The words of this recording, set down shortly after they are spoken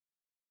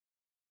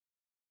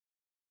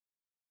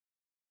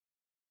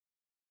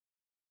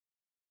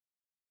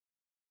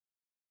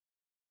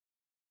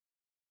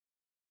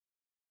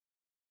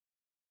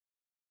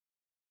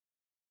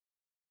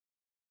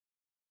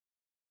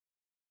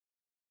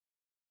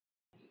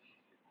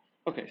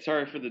Okay,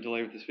 sorry for the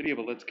delay with this video,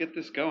 but let's get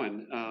this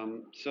going.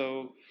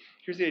 So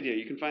here's the idea.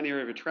 You can find the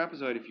area of a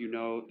trapezoid if you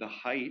know the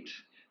height,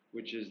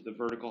 which is the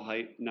vertical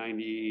height,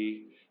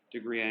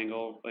 90-degree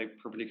angle, like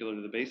perpendicular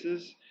to the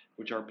bases,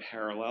 which are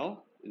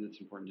parallel, and it's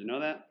important to know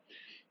that.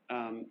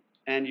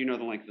 And you know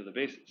the length of the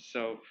bases.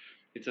 So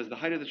it says the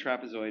height of the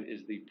trapezoid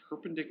is the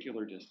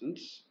perpendicular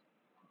distance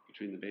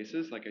between the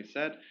bases, like I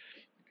said,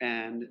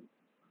 and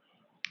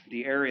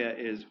the area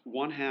is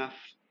 1/2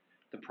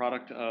 the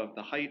product of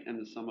the height and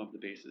the sum of the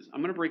bases.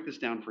 I'm going to break this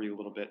down for you a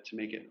little bit to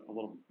make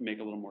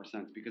a little more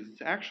sense, because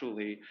it's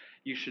actually,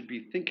 you should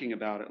be thinking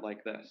about it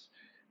like this.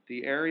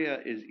 The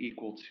area is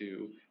equal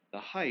to the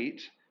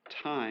height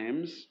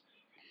times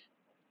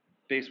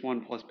base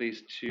 1 plus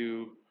base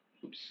 2,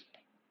 oops,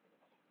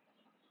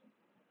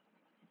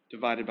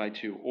 divided by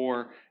 2,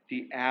 or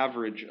the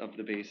average of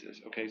the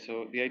bases. Okay,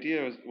 so the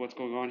idea is what's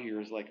going on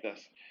here is like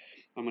this.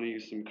 I'm going to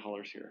use some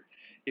colors here.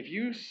 If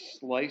you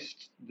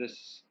sliced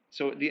this,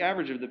 so the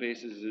average of the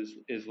bases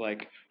is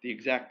like the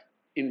exact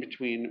in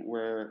between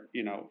where,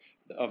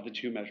 of the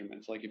two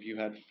measurements. Like if you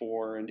had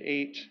 4 and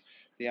 8,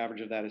 the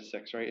average of that is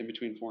 6, right? In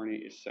between 4 and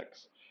 8 is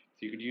 6. So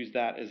you could use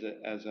that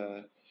as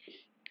a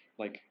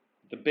like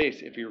the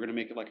base if you were going to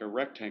make it like a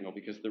rectangle,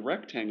 because the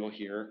rectangle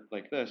here,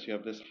 like this, you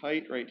have this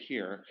height right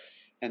here,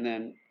 and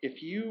then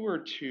if you were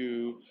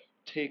to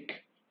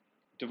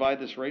divide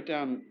this right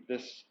down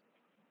this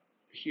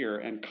here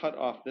and cut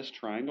off this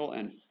triangle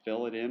and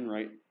fill it in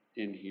right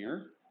in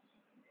here.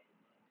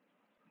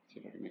 See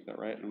if I can make that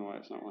right. I don't know why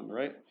it's not on the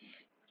right.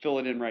 Fill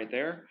it in right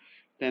there.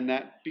 Then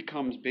that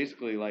becomes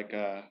basically like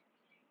the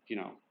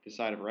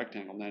side of a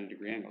rectangle,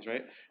 90-degree angles,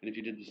 right? And if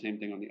you did the same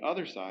thing on the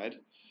other side,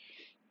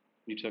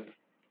 you took,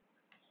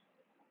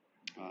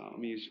 let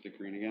me use the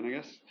green again, I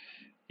guess.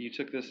 You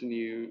took this and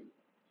you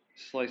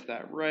sliced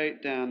that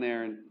right down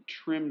there and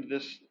trimmed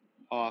this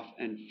off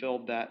and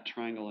filled that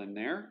triangle in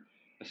there,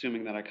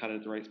 assuming that I cut it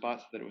at the right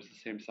spot so that it was the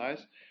same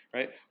size,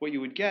 right? What you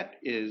would get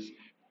is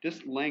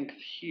this length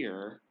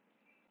here,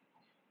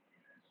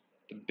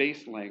 the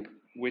base length,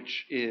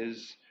 which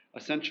is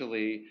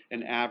essentially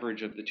an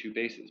average of the two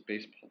bases,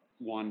 base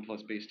 1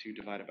 plus base 2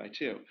 divided by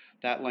 2.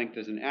 That length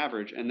is an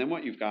average, and then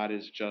what you've got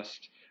is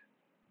just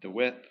the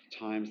width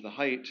times the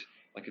height,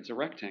 like it's a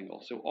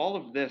rectangle. So all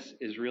of this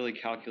is really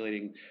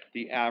calculating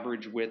the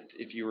average width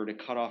if you were to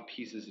cut off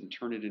pieces and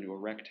turn it into a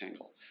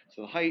rectangle.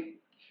 So the height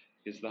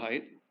is the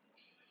height.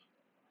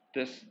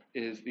 This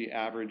is the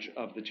average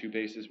of the two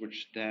bases,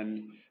 which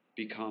then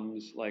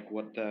becomes like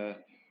what the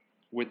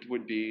width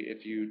would be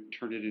if you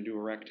turned it into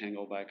a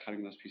rectangle by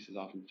cutting those pieces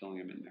off and filling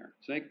them in there.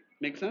 Does that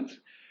make sense?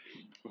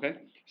 Okay,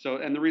 so,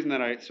 and the reason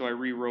that I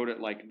rewrote it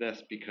like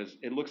this, because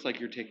it looks like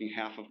you're taking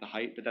half of the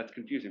height, but that's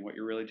confusing. What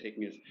you're really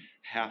taking is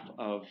half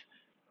of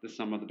the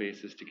sum of the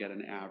bases to get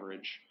an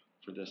average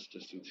for this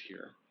distance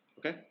here.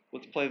 Okay,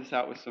 let's play this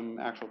out with some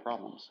actual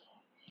problems.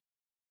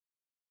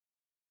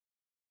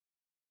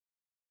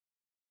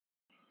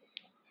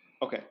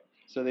 Okay,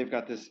 so they've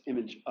got this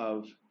image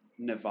of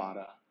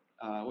Nevada.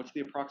 What's the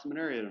approximate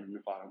area of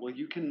Nevada? Well,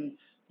 you can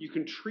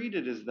treat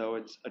it as though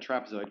it's a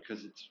trapezoid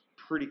because it's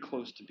pretty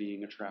close to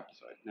being a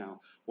trapezoid.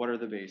 Now, what are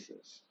the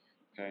bases?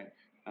 Okay,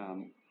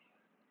 um,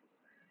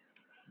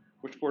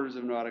 which borders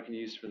of Nevada can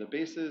you use for the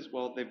bases?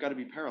 Well, they've got to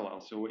be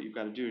parallel. So what you've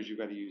got to do is you've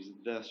got to use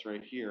this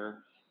right here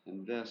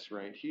and this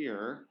right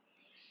here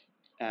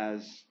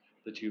as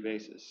the two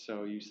bases.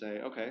 So you say,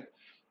 okay,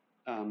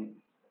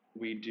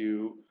 we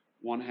do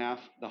 1/2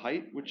 the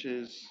height, which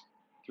is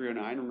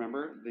 309.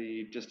 Remember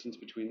the distance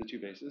between the two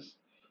bases,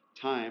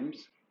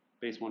 times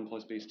base 1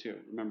 plus base 2.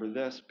 Remember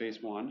this, base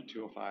 1,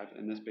 205,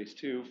 and this base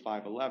 2,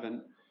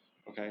 511.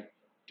 Okay,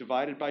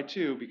 divided by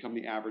 2 become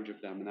the average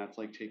of them, and that's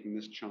like taking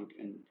this chunk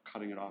and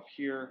cutting it off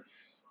here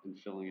and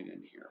filling it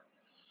in here.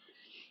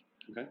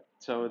 Okay,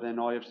 so then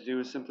all you have to do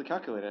is simply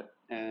calculate it,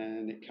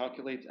 and it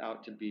calculates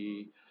out to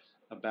be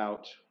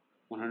about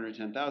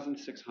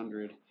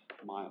 110,600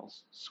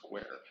 miles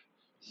squared.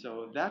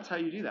 So that's how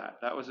you do that.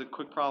 That was a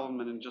quick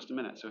problem in just a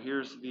minute. So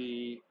here's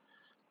the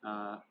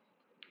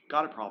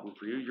got a problem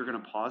for you. You're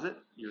going to pause it,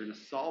 you're going to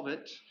solve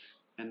it,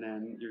 and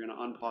then you're going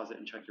to unpause it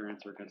and check your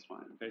answer against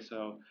mine. Okay,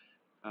 so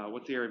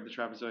what's the area of the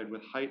trapezoid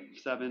with height of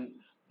 7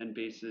 and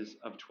bases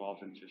of 12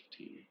 and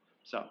 15?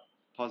 So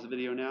pause the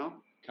video now,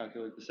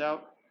 calculate this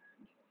out,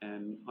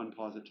 and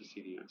unpause it to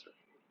see the answer.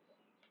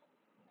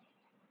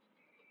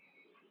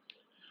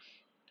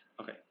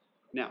 Okay,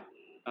 now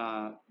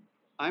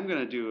I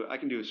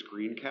can do a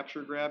screen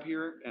capture grab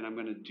here, and I'm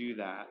going to do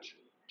that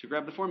to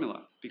grab the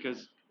formula,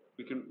 because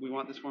we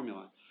want this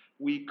formula.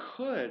 We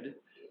could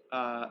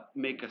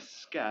make a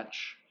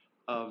sketch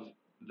of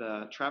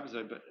the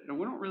trapezoid, but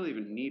we don't really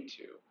even need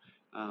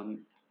to.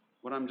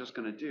 What I'm just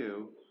going to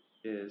do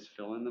is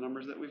fill in the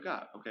numbers that we've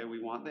got. Okay, we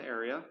want the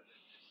area,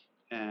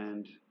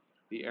 and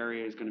the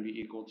area is going to be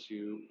equal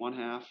to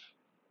 1/2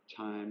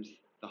 times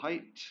the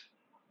height,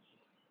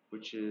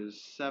 which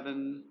is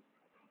 7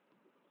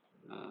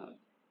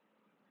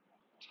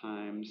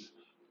 times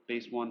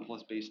base 1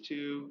 plus base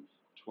 2,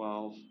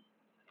 12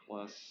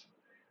 plus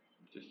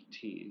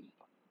 15.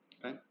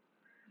 Okay,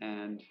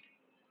 and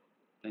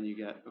then you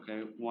get,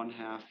 okay,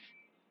 1/2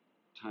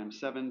 times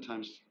 7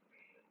 times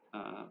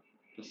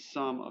the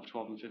sum of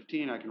 12 and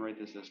 15. I can write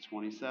this as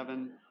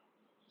 27.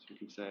 So we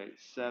can say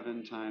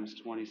 7 times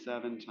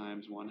 27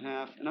 times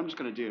 1/2. And I'm just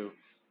going to do,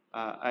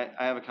 I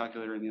have a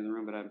calculator in the other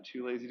room, but I'm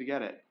too lazy to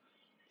get it.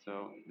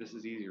 So this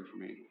is easier for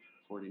me.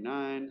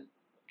 49,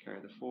 carry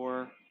the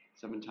 4.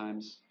 7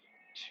 times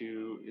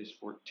 2 is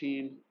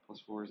 14,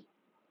 plus 4 is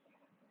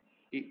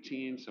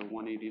 18, so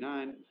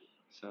 189.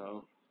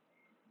 So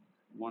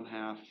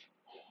 1/2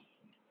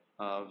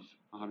 of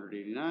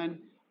 189.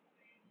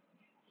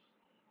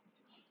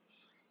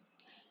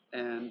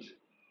 And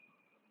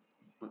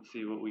let's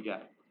see what we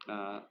get.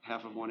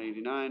 Half of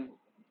 189.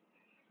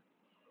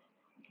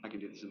 I can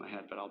do this in my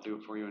head, but I'll do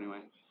it for you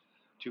anyway.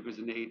 2 goes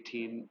into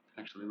 18.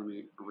 Actually, let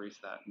me erase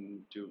that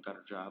and do a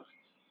better job.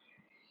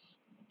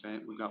 Okay,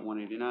 we've got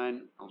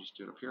 189. I'll just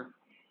do it up here.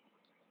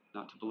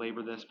 Not to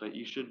belabor this, but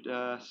you should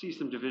see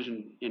some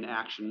division in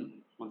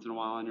action once in a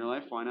while in your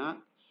life. Why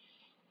not?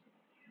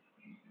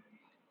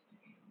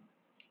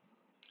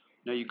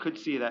 Now you could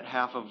see that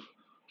half of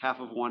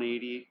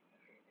 180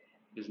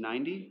 is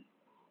 90,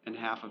 and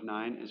half of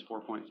 9 is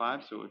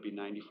 4.5, so it would be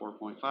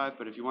 94.5.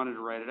 But if you wanted to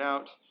write it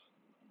out,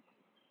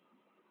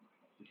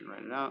 you can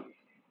write it out.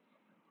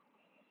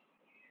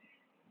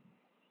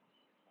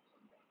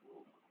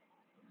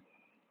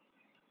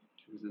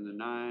 2 is in the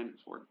 9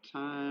 4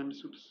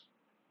 times. Oops.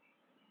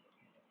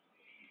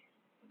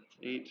 That's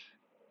 8.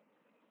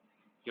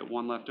 Get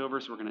 1 left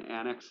over, so we're going to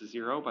annex a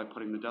 0 by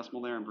putting the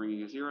decimal there and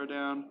bringing a 0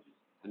 down.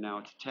 And now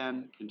it's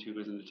 10, and 2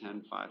 goes into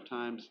 10 5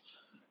 times.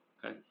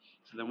 Okay,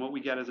 so then what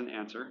we get as an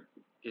answer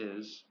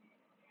is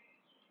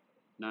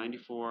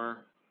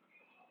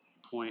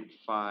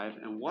 94.5.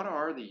 And what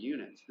are the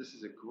units? This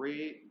is a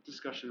great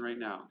discussion right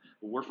now.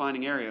 Well, we're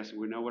finding area, so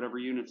we know whatever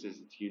units is,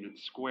 it's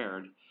units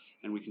squared.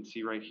 And we can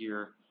see right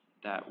here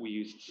that we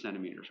used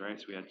centimeters, right?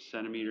 So we had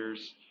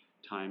centimeters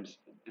times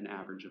an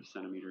average of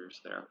centimeters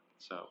there.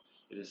 So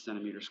it is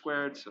centimeters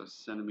squared, so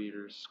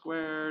centimeters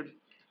squared.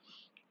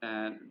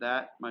 And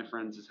that, my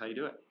friends, is how you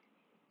do it.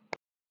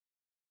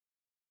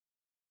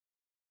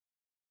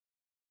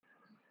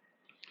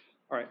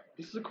 All right,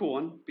 this is a cool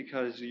one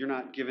because you're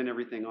not given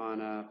everything on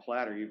a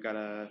platter. You've got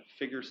to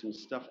figure some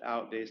stuff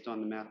out based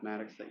on the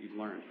mathematics that you've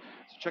learned.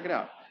 So check it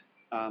out.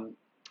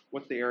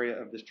 What's the area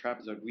of this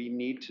trapezoid? We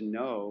need to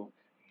know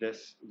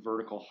this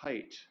vertical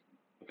height,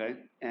 okay?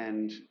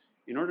 And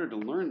in order to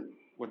learn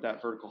what that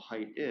vertical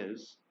height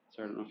is,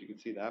 so I don't know if you can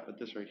see that, but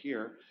this right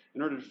here,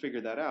 in order to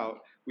figure that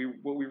out,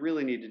 what we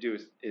really need to do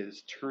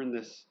is turn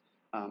this,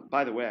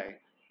 by the way,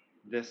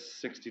 this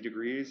 60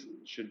 degrees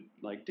should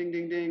like ding,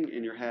 ding, ding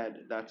in your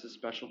head. That's a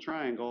special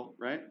triangle,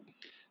 right?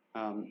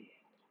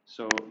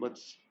 So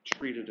let's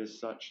treat it as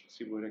such.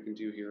 See what I can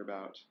do here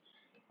about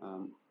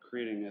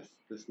creating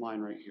this line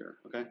right here,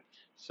 okay?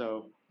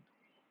 So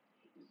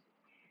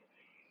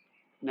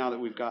now that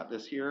we've got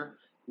this here,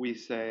 we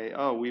say,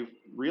 oh, we've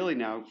really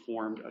now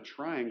formed a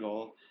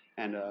triangle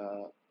and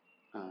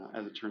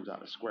as it turns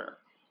out, a square,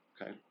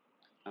 okay?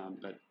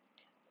 But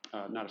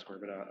not a square,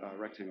 but a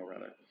rectangle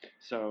rather.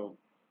 So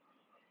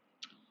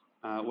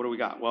what do we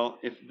got? Well,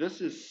 if this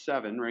is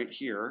 7 right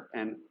here,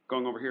 and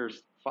going over here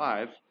is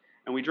 5,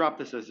 and we drop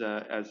this as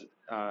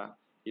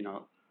you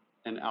know,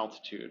 an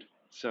altitude,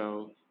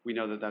 so we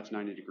know that that's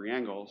 90-degree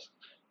angles,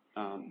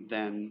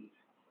 then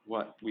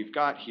what we've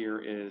got here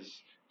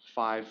is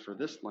 5 for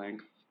this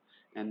length,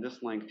 and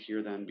this length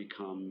here then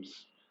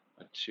becomes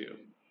a 2.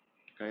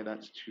 Okay,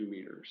 that's 2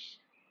 meters.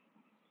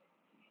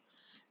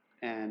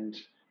 And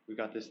we've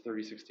got this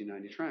 30, 60,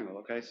 90 triangle.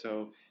 Okay,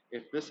 so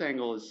if this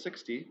angle is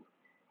 60,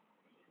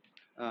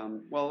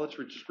 well, let's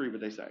just read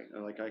what they say.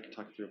 Like, I can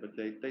talk you through it, but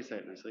they say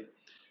it nicely.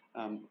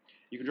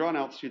 You can draw an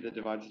altitude that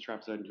divides the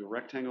trapezoid into a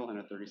rectangle and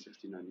a 30,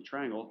 60, 90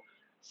 triangle.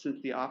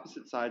 Since the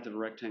opposite sides of a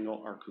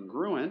rectangle are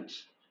congruent,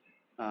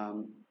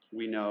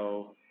 we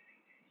know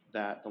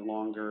that the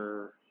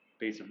longer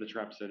base of the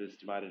trapezoid is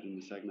divided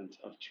into segments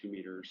of 2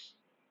 meters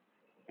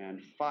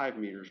and 5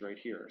 meters right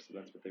here. So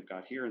that's what they've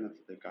got here, and that's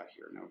what they've got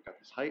here. Now we've got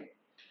this height,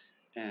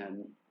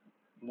 and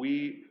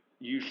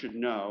you should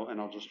know, and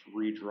I'll just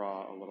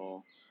redraw a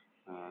little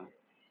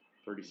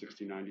 30,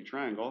 60, 90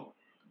 triangle.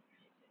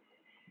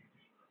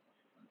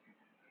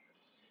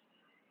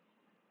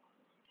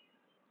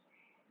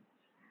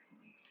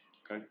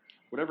 Okay,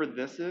 whatever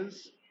this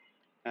is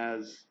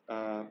as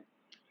a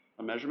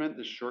measurement,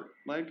 this short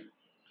leg,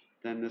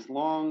 then this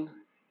long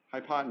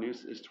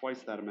hypotenuse is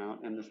twice that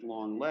amount, and this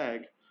long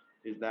leg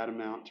is that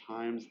amount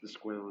times the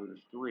square root of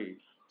 3.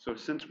 So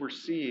since we're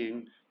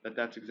seeing that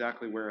that's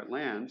exactly where it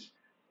lands,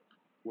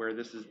 where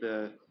this is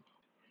the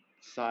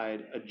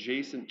side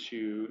adjacent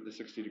to the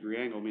 60-degree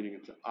angle, meaning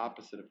it's the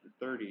opposite of the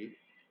 30,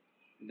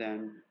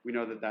 then we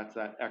know that that's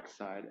that x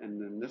side,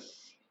 and then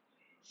this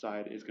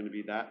side is going to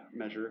be that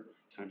measure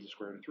times the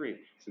square root of 3.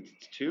 Since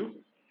it's 2,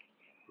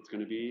 it's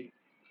going to be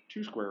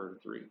 2 square root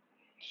of 3.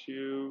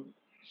 2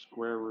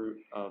 square root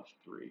of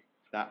 3.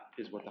 That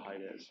is what the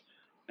height is.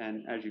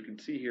 And as you can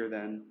see here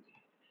then,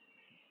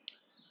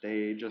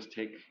 they just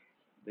take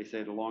They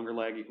say the longer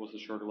leg equals the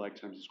shorter leg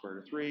times the square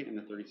root of 3 in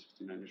the 30,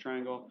 60, 90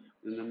 triangle,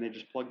 and then they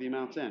just plug the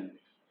amounts in.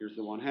 Here's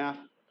the 1/2,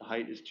 the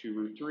height is 2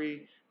 root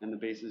 3, and the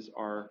bases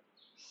are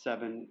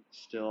 7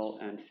 still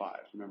and 5.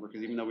 Remember,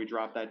 because even though we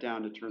dropped that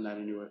down to turn that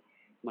into a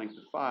length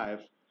of 5,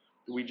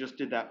 we just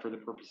did that for the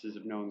purposes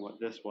of knowing what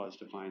this was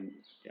to find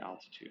the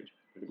altitude.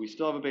 But we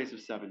still have a base of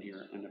 7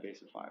 here and a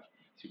base of 5.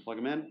 So you plug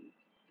them in,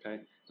 okay,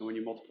 and when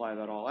you multiply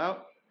that all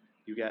out,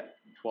 you get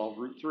 12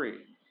 root 3,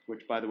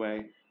 which, by the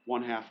way,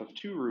 1/2 of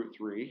 2 root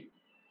 3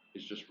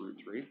 is just root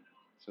 3.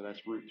 So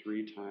that's root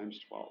 3 times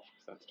 12,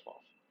 because that's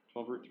 12.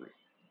 12 root 3.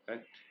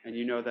 Okay? And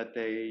you know that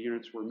the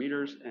units were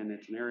meters, and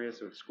it's an area,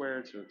 so it's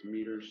squared, so it's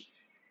meters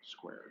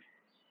squared.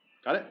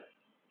 Got it?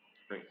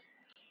 Great.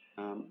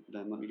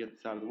 Then let me get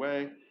this out of the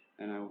way,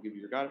 and I will give you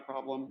your got it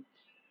problem.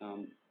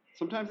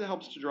 Sometimes it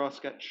helps to draw a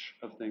sketch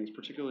of things,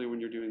 particularly when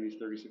you're doing these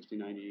 30, 60,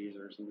 90s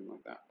or something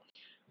like that.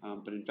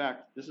 But in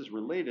fact, this is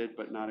related,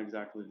 but not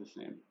exactly the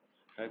same.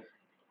 Okay?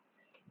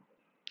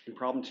 In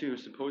problem 2,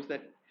 suppose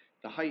that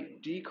the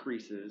height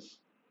decreases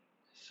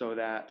so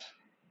that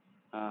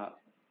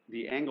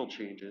the angle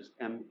changes.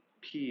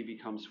 MP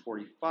becomes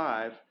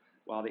 45,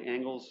 while the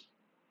angles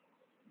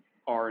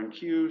R and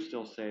Q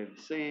still stay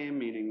the same,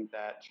 meaning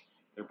that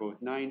they're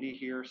both 90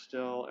 here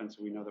still, and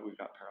so we know that we've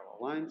got parallel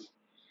lines.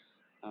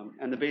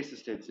 And the bases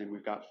stay the same.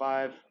 We've got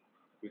 5,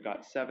 we've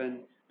got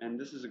 7, and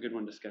this is a good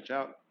one to sketch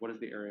out. What is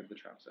the area of the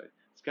trapezoid?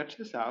 Sketch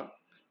this out,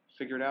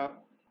 figure it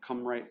out,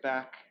 come right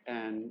back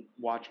and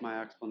watch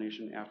my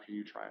explanation after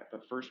you try it.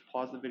 But first,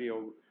 pause the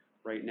video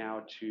right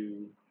now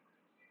to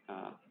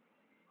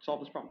solve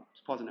this problem.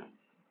 Just pause it now.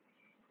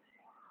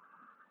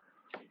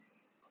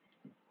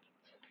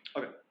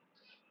 Okay.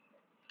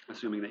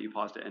 Assuming that you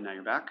paused it and now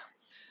you're back.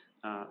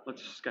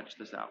 Let's sketch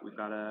this out. We've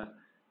got a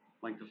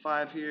length of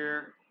 5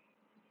 here.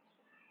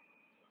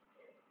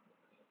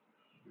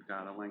 We've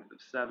got a length of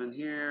 7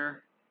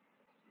 here.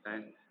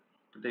 Okay.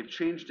 But they've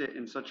changed it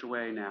in such a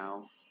way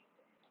now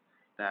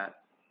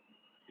that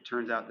it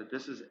turns out that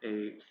this is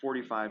a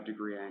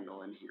 45-degree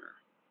angle in here.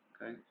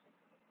 Okay.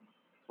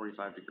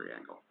 45-degree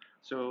angle.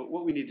 So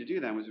what we need to do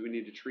then is we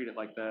need to treat it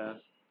like the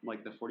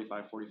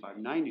 45, 45,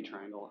 90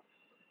 triangle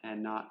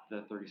and not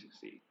the 30,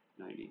 60,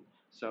 90.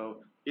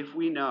 So if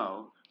we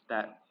know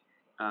that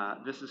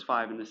this is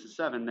 5 and this is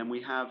 7, then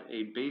we have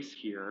a base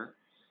here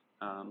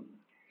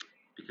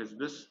because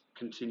this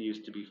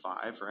continues to be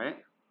 5,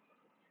 right?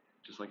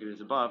 Just like it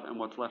is above. And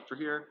what's left for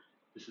here?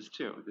 This is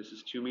 2. This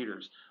is 2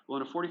 meters. Well,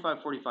 in a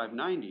 45, 45,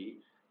 90,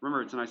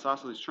 remember it's an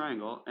isosceles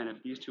triangle, and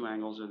if these two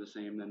angles are the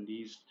same, then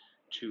these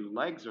two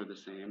legs are the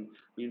same,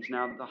 means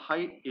now the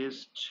height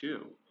is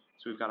 2.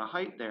 So we've got a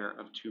height there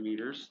of 2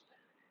 meters,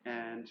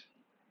 and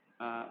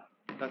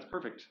that's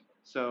perfect.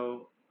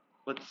 So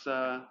let's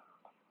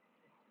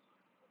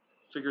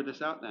figure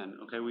this out then.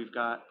 Okay, we've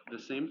got the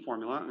same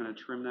formula. I'm going to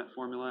trim that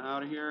formula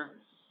out of here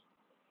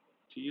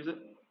to use it.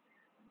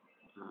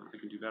 I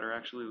can do better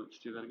actually. Let's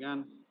do that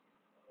again.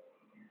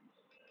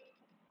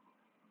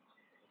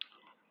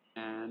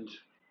 And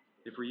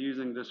if we're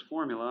using this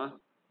formula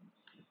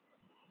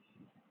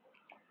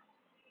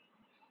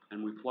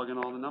and we plug in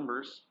all the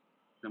numbers,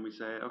 then we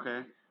say,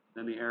 okay,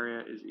 then the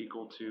area is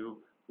equal to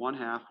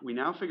 1/2. We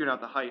now figured out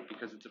the height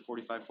because it's a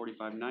 45,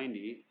 45,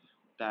 90,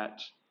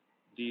 that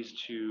these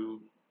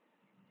two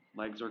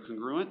legs are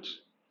congruent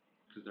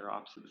because they're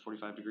opposite the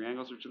 45-degree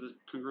angles, which are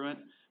congruent.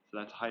 So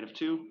that's a height of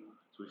 2.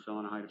 So we fill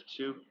in a height of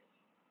 2.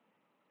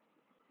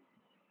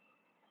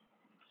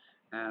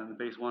 And the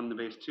base 1 and the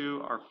base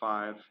 2 are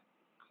 5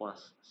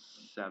 plus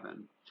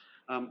 7.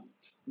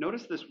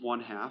 Notice this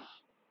 1/2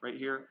 right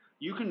here.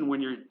 You can,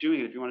 when you're doing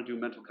it, if you want to do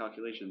mental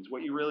calculations,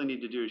 what you really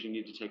need to do is you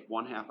need to take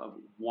 1/2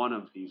 of one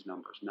of these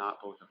numbers,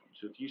 not both of them.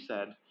 So if you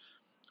said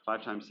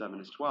 5 times 7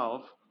 is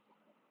 12,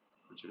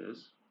 which it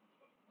is,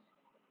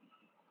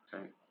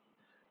 okay,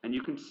 and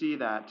you can see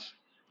that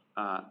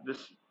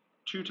this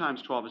 2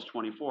 times 12 is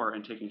 24,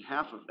 and taking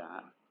half of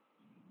that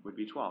would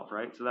be 12,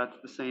 right? So that's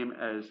the same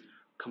as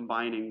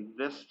combining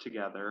this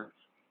together.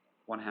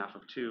 1/2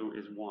 of 2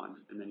 is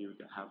 1, and then you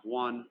would have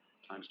 1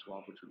 times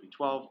 12, which would be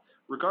 12.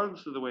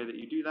 Regardless of the way that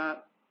you do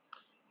that,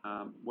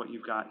 what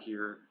you've got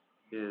here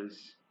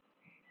is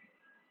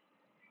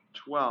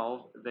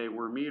 12. They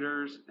were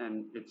meters,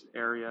 and it's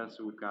area,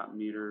 so we've got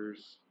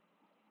meters.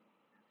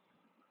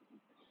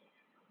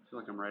 I feel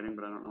like I'm writing,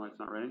 but I don't know why it's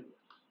not writing.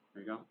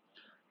 There you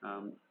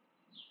go.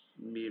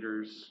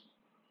 Meters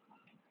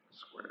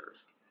squared.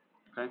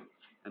 Okay,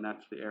 and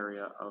that's the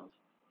area of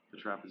the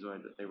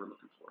trapezoid that they were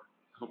looking for.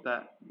 Hope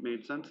that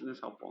made sense and is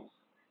helpful.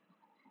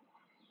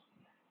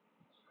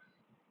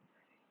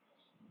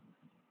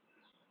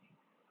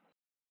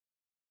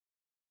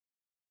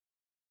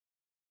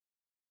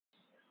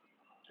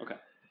 Okay,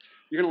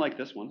 you're going to like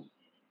this one.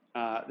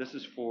 This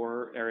is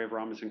for area of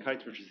rhombus and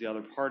kites, which is the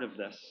other part of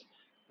this.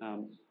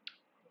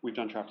 We've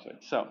done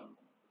trapezoid. So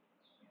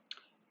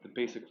the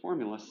basic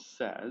formula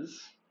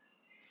says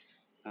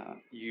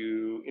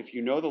if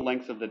you know the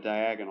lengths of the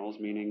diagonals,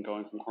 meaning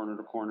going from corner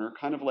to corner,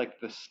 kind of like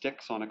the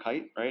sticks on a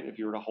kite, right? If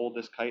you were to hold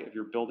this kite, if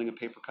you're building a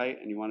paper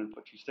kite and you wanted to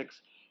put 2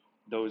 sticks,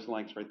 those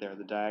lengths right there,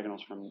 the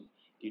diagonals from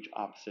each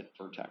opposite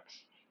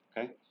vertex.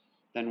 Okay?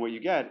 Then what you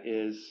get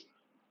is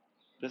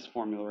this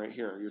formula right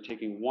here. You're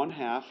taking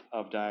 1/2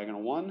 of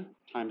diagonal 1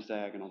 times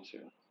diagonal 2.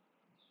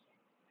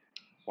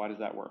 Why does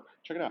that work?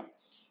 Check it out.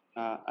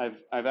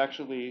 I've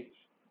actually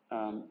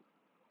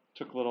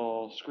took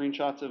little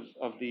screenshots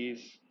of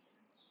these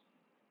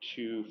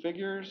two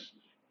figures,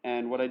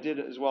 and what I did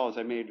as well is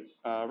I made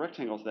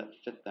rectangles that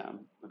fit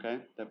them, okay,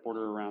 that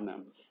border around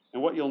them.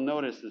 And what you'll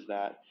notice is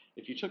that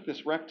if you took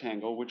this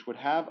rectangle, which would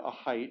have a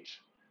height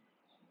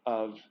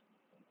of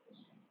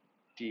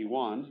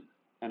d1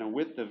 and a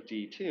width of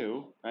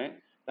d2, right,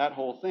 that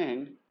whole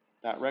thing,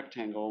 that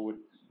rectangle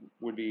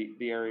would be,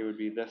 the area would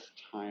be this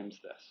times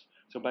this.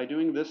 So by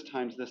doing this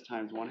times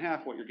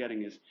 1/2, what you're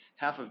getting is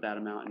half of that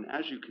amount. And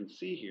as you can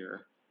see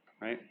here,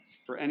 right,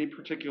 for any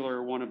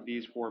particular one of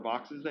these 4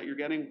 boxes that you're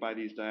getting by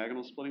these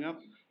diagonals splitting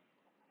up,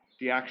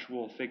 the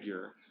actual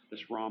figure,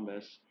 this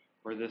rhombus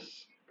or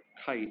this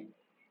kite,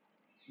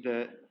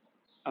 the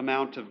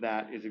amount of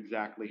that is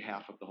exactly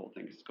half of the whole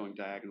thing. It's going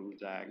diagonal to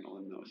diagonal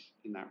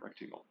in that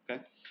rectangle.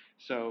 Okay,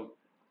 so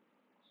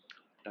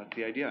that's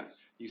the idea.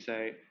 You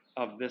say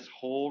of this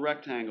whole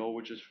rectangle,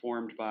 which is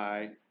formed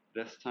by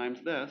this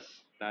times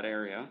this, that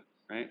area,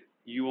 right?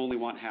 You only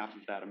want half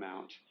of that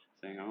amount.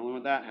 Saying I only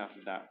want that half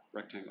of that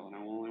rectangle, and I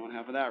only want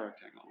half of that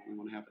rectangle. I only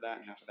want half of that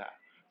and half of that.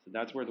 So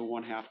that's where the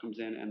 1/2 comes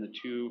in, and the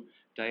 2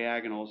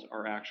 diagonals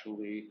are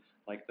actually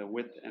like the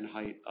width and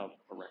height of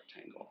a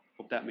rectangle.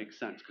 Hope that makes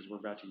sense because we're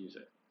about to use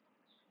it.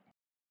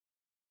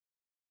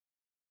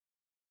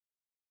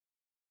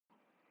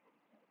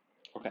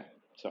 Okay,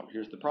 so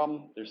here's the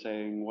problem. They're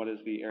saying what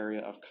is the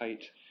area of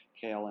kite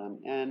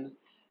KLMN,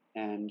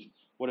 and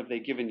what have they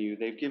given you?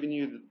 They've given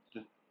you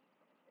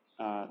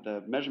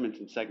the measurements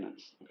in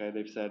segments. Okay,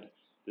 they've said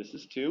this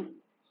is 2,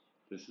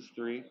 this is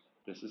 3,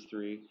 this is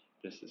 3,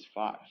 this is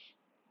 5.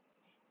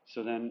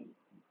 So then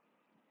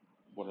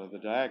what are the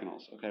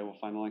diagonals? Okay, we'll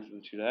find the length of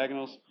the 2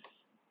 diagonals.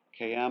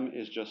 KM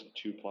is just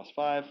 2 plus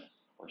 5,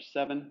 or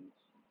 7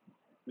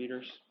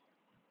 meters.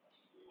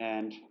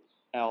 And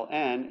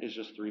ln is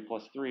just 3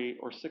 plus 3,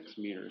 or 6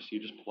 meters. So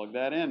you just plug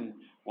that in.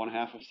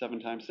 1/2 of 7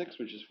 times 6,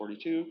 which is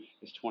 42,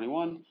 is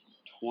 21.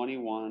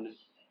 21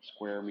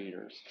 square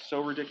meters.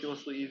 So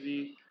ridiculously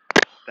easy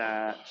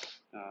that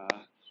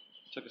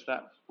took us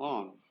that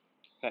long.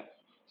 Okay,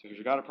 so here's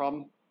your got it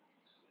problem.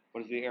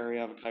 What is the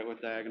area of a kite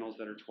with diagonals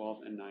that are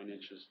 12 and 9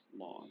 inches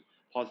long?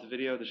 Pause the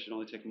video. This should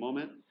only take a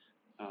moment.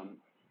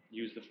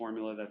 Use the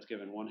formula that's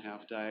given.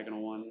 1/2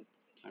 diagonal 1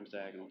 times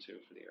diagonal 2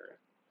 for the area.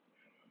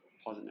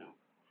 Pause it now.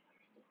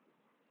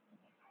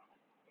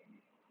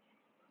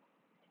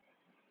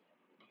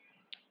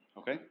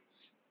 Okay,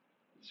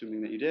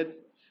 assuming that you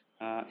did.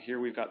 Here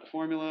we've got the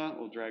formula.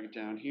 We'll drag it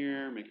down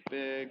here, make it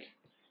big.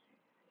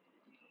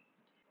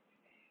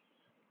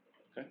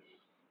 Okay,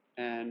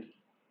 and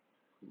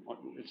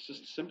it's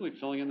just simply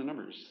filling in the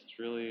numbers. It's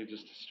really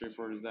just as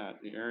straightforward as that.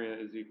 The area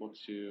is equal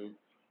to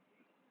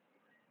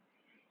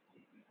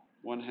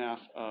 1/2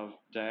 of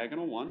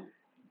diagonal 1,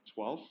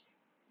 12,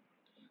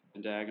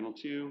 and diagonal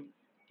 2,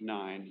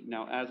 9.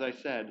 Now, as I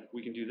said,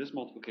 we can do this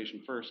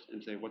multiplication first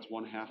and say what's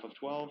 1/2 of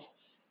 12?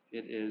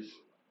 It is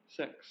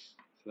 6.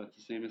 So that's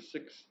the same as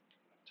 6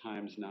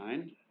 times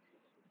 9.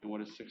 And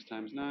what is 6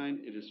 times 9?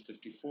 It is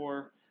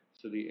 54.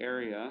 So the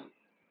area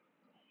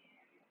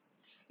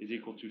is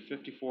equal to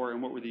 54.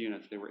 And what were the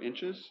units? They were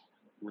inches.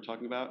 We're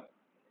talking about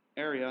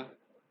area.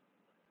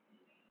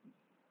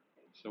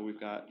 So we've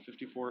got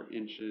 54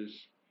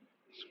 inches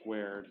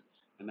squared.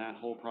 And that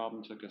whole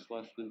problem took us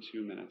less than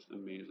 2 minutes.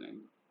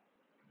 Amazing.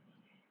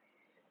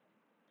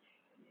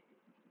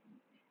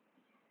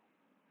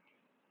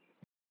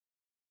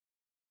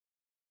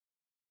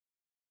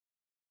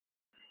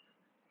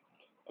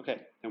 Okay,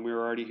 and we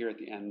were already here at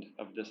the end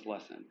of this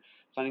lesson.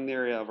 Finding the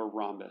area of a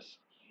rhombus.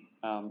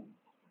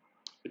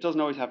 It doesn't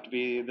always have to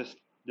be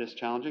this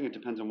challenging. It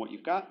depends on what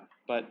you've got.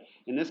 But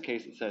in this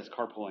case, it says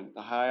carpooling.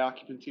 The high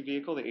occupancy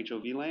vehicle, the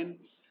HOV lane,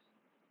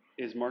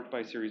 is marked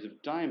by a series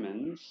of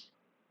diamonds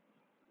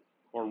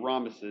or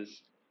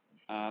rhombuses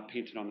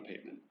painted on the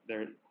pavement.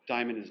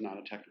 Diamond is not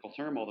a technical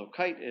term, although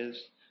kite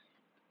is.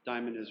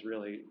 Diamond is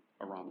really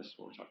a rhombus,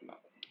 what we're talking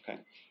about. Okay,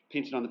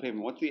 painted on the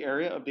pavement. What's the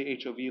area of the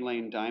HOV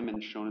lane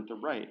diamond shown at the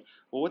right?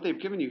 Well, what they've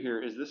given you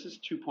here is this is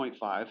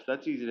 2.5. So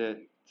that's easy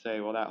to say,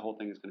 well, that whole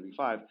thing is going to be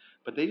 5.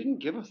 But they didn't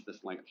give us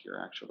this length here,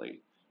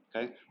 actually.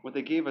 Okay, what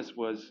they gave us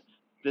was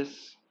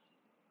this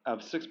of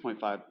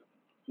 6.5.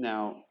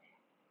 Now,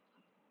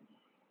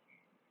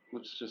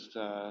 let's just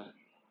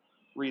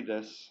read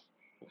this.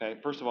 Okay,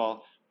 first of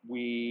all,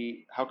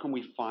 how can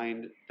we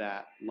find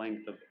that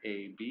length of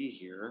AB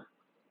here?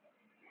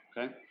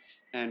 Okay,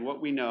 and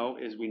what we know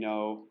is we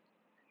know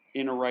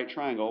in a right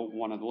triangle,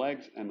 one of the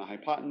legs and the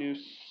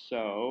hypotenuse,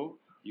 so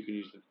you can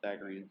use the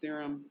Pythagorean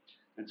theorem.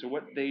 And so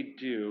what they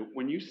do,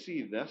 when you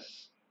see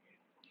this,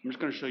 I'm just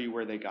going to show you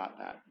where they got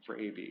that for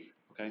AB.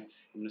 Okay, I'm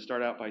going to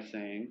start out by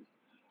saying,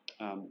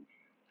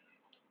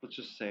 let's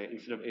just say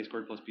instead of a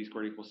squared plus b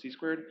squared equals c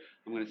squared,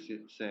 I'm going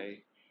to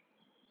say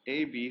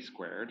ab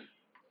squared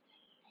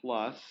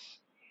plus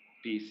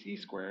BC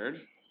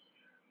squared,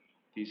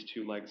 these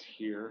two legs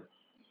here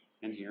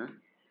and here,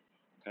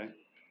 okay,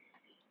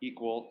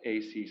 equal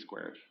AC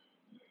squared.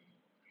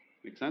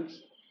 Make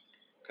sense?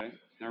 Okay.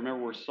 Now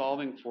remember, we're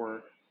solving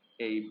for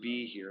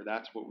AB here.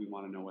 That's what we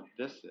want to know what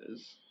this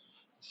is.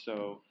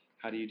 So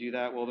how do you do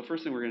that? Well, the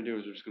first thing we're going to do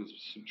is we're just going to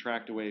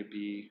subtract away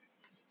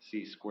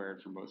BC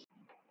squared from both sides.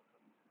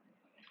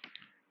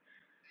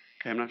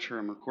 Okay, I'm not sure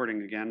I'm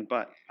recording again,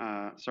 but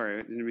sorry,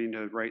 I didn't mean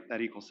to write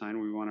that equal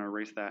sign. We want to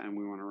erase that, and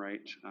we want to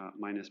write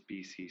minus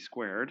BC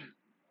squared.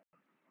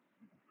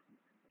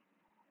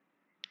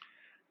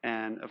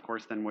 And of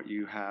course, then what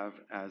you have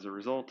as a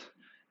result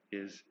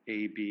is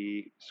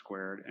AB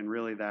squared. And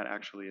really that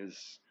actually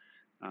is,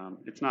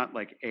 it's not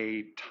like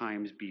A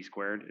times B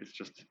squared, it's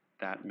just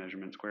that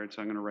measurement squared.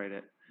 So I'm going to write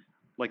it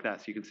like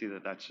that so you can see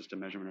that that's just a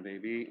measurement of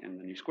AB, and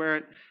then you square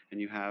it, and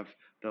you have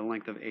the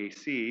length of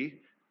AC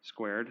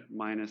squared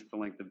minus the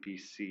length of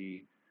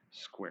BC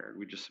squared.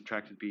 We just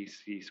subtracted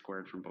BC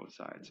squared from both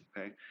sides,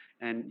 okay?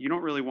 And you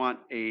don't really want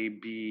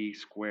AB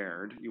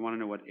squared. You want to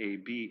know what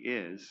AB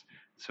is.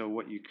 So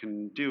what you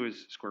can do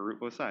is square root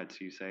both sides.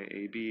 So you say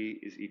AB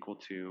is equal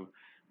to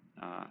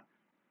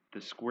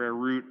the square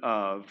root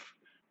of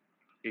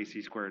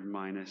AC squared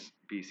minus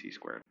BC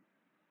squared.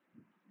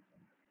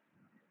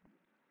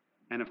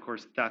 And of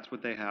course, that's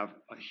what they have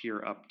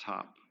here up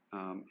top.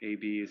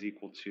 AB is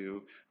equal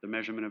to the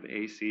measurement of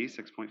AC,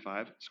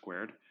 6.5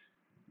 squared,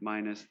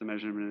 minus the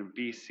measurement of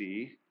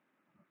BC,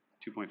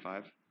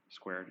 2.5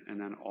 squared,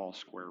 and then all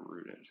square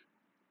rooted.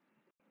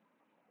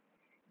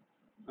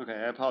 Okay,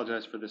 I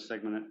apologize for this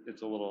segment.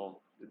 It's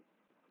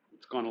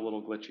gone a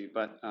little glitchy,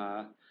 but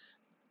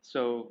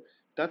so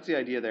that's the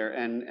idea there.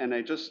 And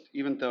I just,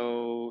 even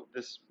though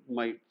this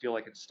might feel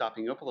like it's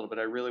stopping you up a little bit,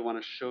 I really want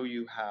to show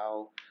you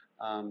how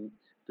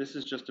this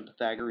is just a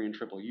Pythagorean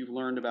triple. You've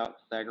learned about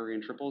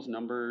Pythagorean triples,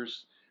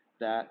 numbers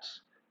that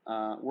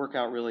work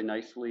out really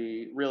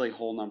nicely, really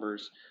whole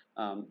numbers.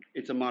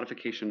 It's a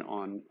modification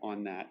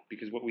on that,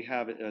 because what we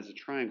have as a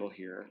triangle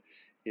here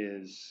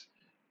is,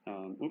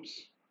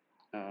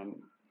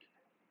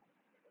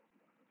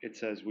 it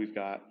says we've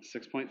got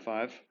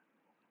 6.5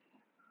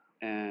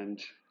 and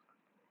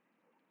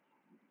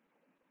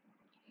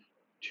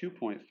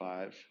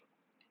 2.5,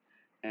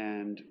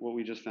 and what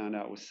we just found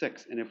out was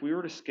 6. And if we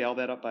were to scale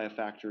that up by a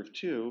factor of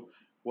 2,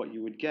 what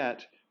you would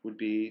get would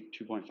be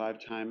 2.5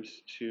 times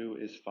 2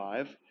 is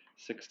 5,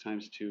 6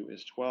 times 2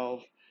 is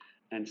 12,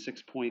 and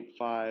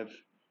 6.5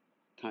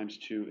 times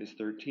 2 is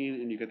 13,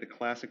 and you get the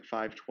classic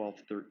 5, 12,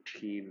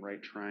 13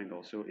 right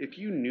triangle. So if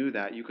you knew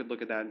that, you could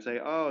look at that and say,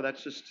 oh,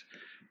 that's just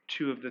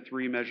 2 of the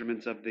 3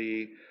 measurements of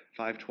the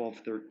 5, 12,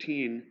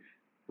 13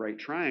 right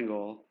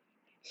triangle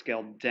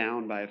scaled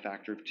down by a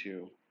factor of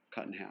 2,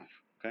 cut in half,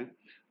 okay?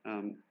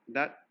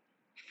 That,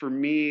 for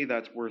me,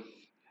 that's worth,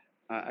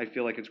 I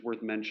feel like it's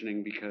worth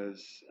mentioning,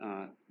 because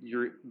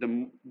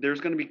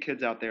there's going to be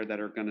kids out there that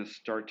are going to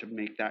start to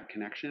make that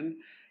connection,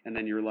 and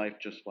then your life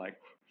just like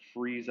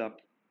frees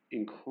up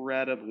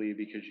incredibly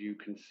because you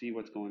can see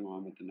what's going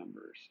on with the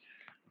numbers,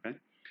 okay?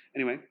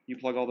 Anyway, you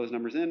plug all those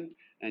numbers in,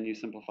 and you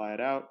simplify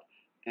it out,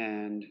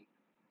 and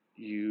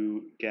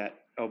you get,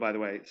 oh, by the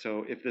way,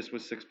 so if this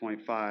was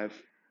 6.5,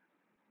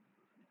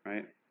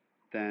 right,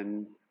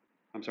 then,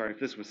 I'm sorry, if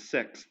this was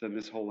 6, then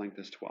this whole length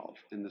is 12,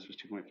 and this was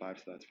 2.5,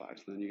 so that's 5.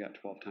 So then you got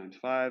 12 times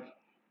 5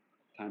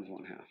 times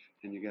 1/2,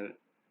 and you get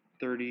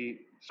 30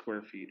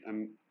 square feet.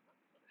 I'm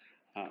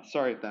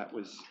sorry if that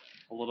was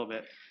a little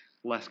bit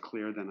less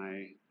clear than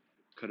I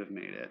could have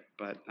made it,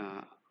 but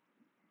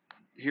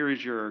here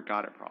is your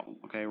got it problem,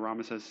 okay?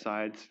 Rhombus has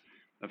sides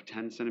of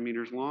 10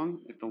 centimeters long.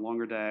 If the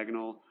longer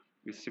diagonal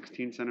is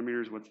 16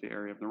 centimeters, what's the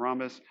area of the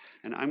rhombus?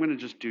 And I'm going to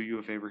just do you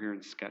a favor here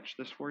and sketch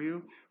this for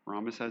you.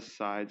 Rhombus has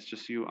sides,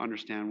 just so you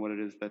understand what it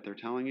is that they're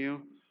telling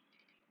you.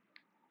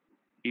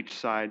 Each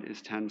side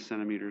is 10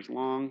 centimeters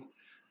long,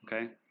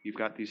 okay? You've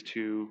got these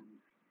two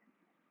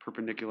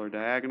perpendicular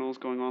diagonals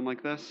going on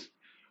like this.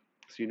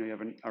 So you know you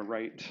have a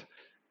right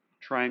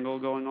triangle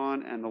going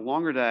on, and the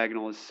longer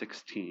diagonal is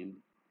 16,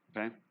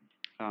 okay?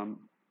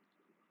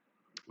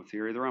 What's the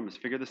area of the rhombus?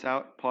 Figure this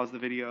out, pause the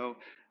video,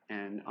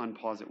 and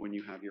unpause it when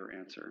you have your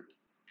answer.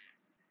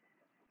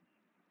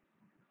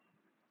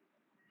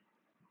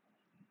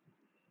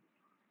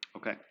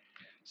 Okay,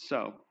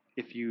 so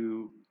if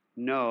you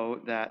know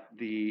that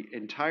the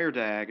entire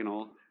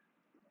diagonal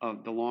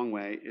of the long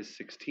way is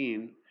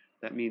 16,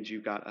 that means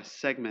you've got a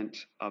segment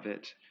of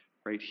it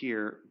right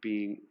here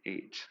being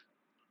 8,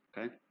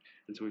 okay?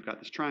 And so we've got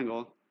this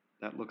triangle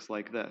that looks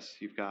like this.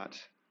 You've got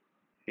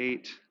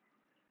 8,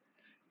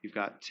 you've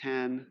got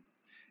 10,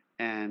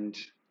 and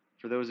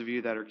for those of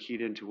you that are keyed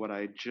into what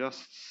I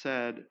just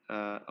said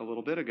a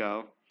little bit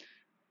ago,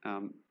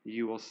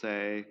 you will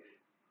say,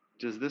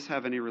 does this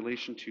have any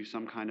relation to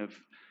some kind of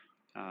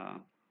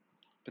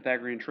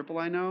Pythagorean triple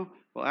I know?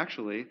 Well,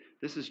 actually,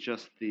 this is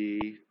just the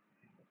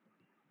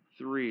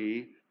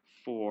 3,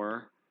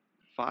 4,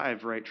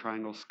 5 right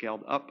triangle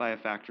scaled up by a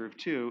factor of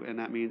 2, and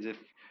that means if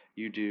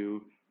you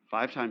do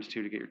 5 times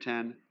 2 to get your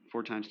 10,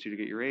 4 times 2 to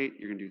get your 8.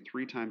 You're going to do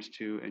 3 times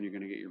 2, and you're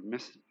going to get your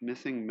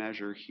missing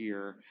measure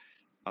here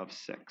of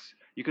 6.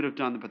 You could have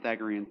done the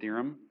Pythagorean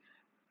theorem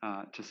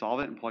to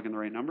solve it and plug in the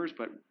right numbers,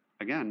 but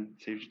again,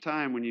 saves you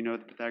time when you know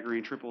the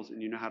Pythagorean triples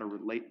and you know how to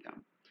relate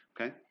them.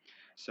 Okay,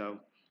 so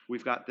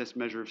we've got this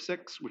measure of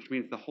 6, which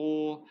means the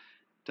whole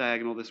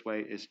diagonal this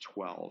way is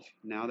 12.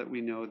 Now that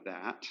we know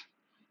that,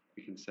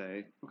 we can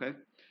say, okay,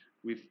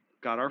 we've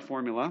got our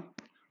formula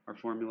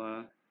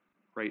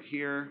right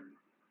here.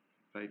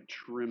 If I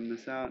trim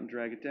this out and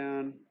drag it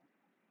down,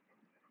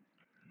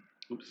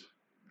 oops,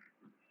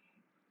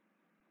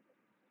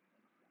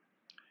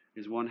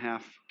 is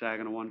 1/2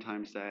 diagonal 1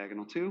 times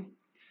diagonal 2.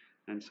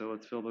 And so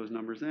let's fill those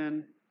numbers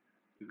in.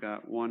 We've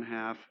got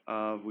 1/2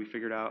 of, we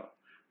figured out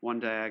one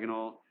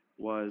diagonal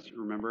was,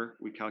 remember,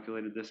 we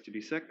calculated this to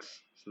be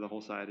 6. So the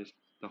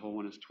whole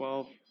one is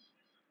 12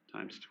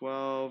 times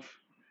 12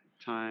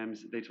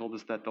 times, they told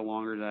us that the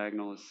longer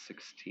diagonal is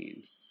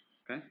 16.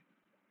 Okay?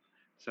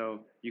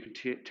 So you can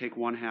take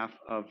 1/2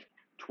 of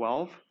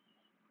 12,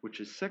 which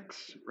is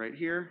 6 right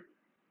here.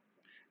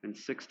 And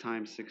 6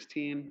 times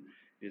 16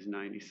 is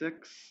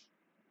 96.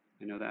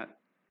 I know that.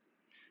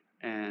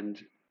 And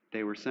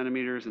they were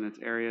centimeters in its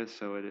area,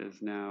 so it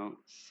is now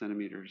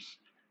centimeters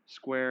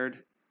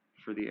squared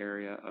for the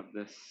area of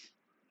this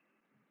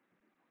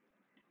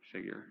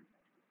figure.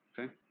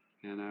 Okay?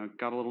 And I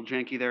got a little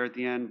janky there at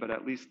the end, but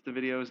at least the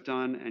video is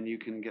done and you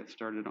can get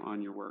started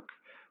on your work.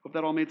 Hope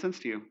that all made sense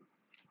to you.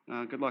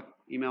 Good luck.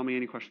 Email me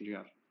any questions you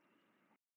have.